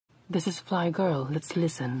This is Fly Girl, let's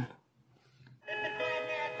listen.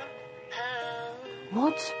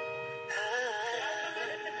 What?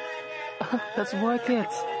 Let's work it.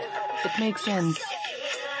 It makes sense.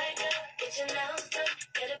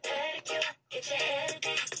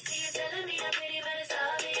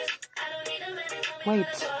 Wait.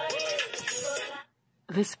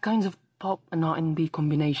 This kind of pop and R&B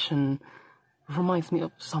combination reminds me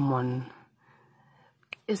of someone.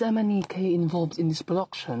 Is MNEK involved in this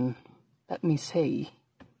production? Let me see.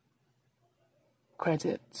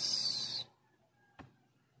 Credits.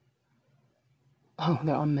 Oh,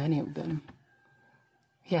 there are many of them.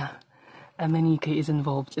 Yeah, MNEK is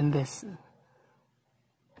involved in this.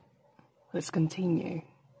 Let's continue.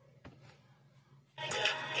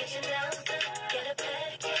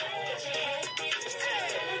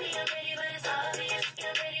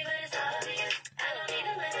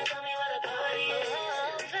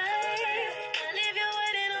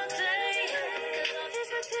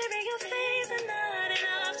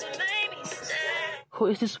 Who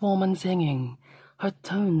is this woman singing? Her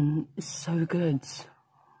tone is so good.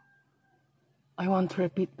 I want to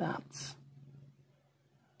repeat that.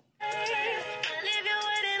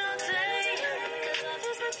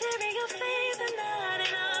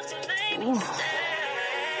 Oh,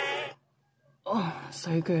 oh,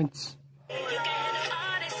 so good.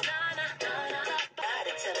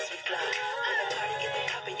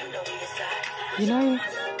 You know,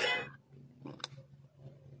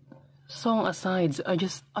 song aside, I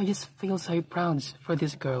just feel so proud for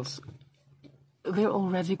these girls. They're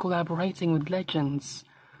already collaborating with legends.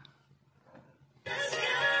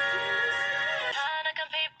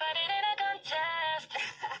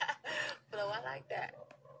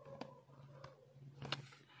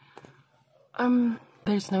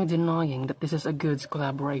 There's no denying that this is a good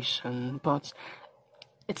collaboration, but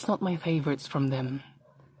it's not my favorites from them.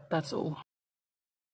 That's all.